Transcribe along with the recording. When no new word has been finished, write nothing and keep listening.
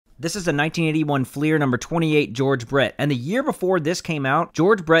This is the 1981 Fleer number 28 George Brett, and the year before this came out,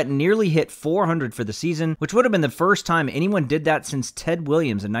 George Brett nearly hit 400 for the season, which would have been the first time anyone did that since Ted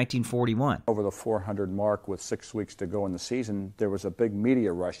Williams in 1941. Over the 400 mark with 6 weeks to go in the season, there was a big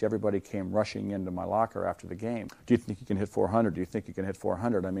media rush. Everybody came rushing into my locker after the game. Do you think you can hit 400? Do you think you can hit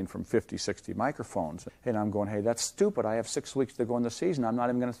 400? I mean, from 50, 60 microphones. And I'm going, hey, that's stupid. I have 6 weeks to go in the season. I'm not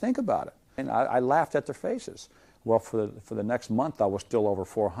even going to think about it. And I laughed at their faces. Well, for the next month, I was still over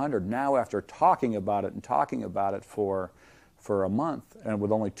 400. Now, after talking about it for a month, and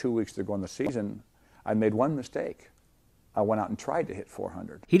with only 2 weeks to go in the season, I made one mistake. I went out and tried to hit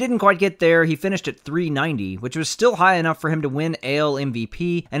 400. He didn't quite get there. He finished at 390, which was still high enough for him to win AL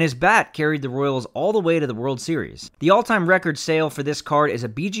MVP, and his bat carried the Royals all the way to the World Series. The all-time record sale for this card is a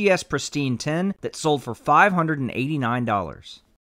BGS Pristine 10 that sold for $589.